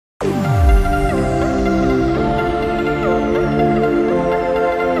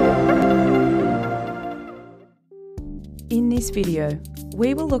this video,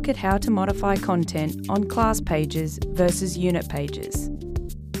 we will look at how to modify content on class pages versus unit pages.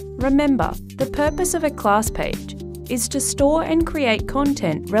 Remember, the purpose of a class page is to store and create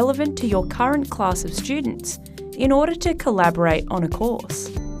content relevant to your current class of students in order to collaborate on a course.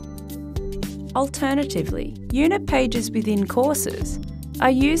 Alternatively, unit pages within courses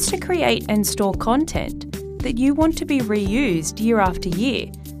are used to create and store content that you want to be reused year after year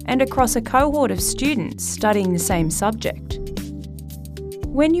and across a cohort of students studying the same subject.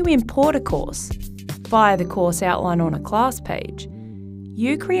 When you import a course via the course outline on a class page,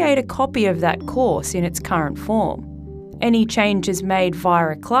 you create a copy of that course in its current form. Any changes made via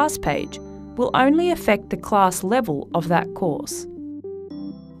a class page will only affect the class level of that course.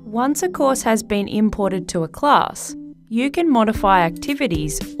 Once a course has been imported to a class, you can modify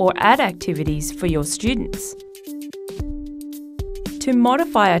activities or add activities for your students. To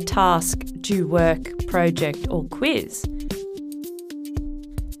modify a task, due work, project or quiz,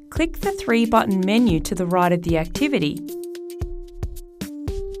 click the 3-button menu to the right of the activity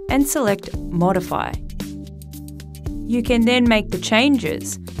and select Modify. You can then make the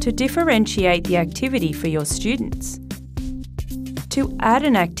changes to differentiate the activity for your students. To add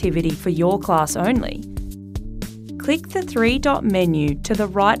an activity for your class only, click the 3-dot menu to the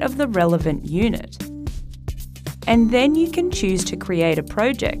right of the relevant unit, and then you can choose to create a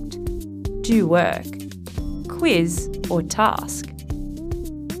project, due work, quiz or task.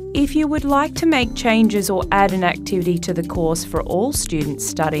 If you would like to make changes or add an activity to the course for all students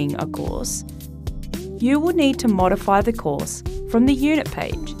studying a course, you will need to modify the course from the unit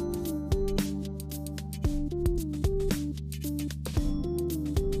page.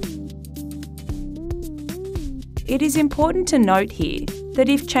 It is important to note here that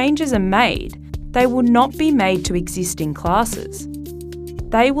if changes are made, they will not be made to existing classes.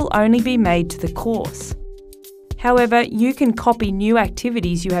 They will only be made to the course. However, you can copy new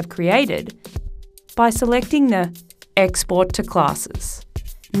activities you have created by selecting the Export to Classes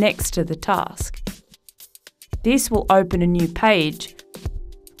next to the task. This will open a new page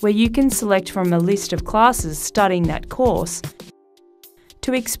where you can select from a list of classes studying that course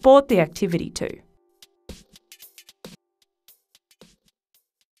to export the activity to.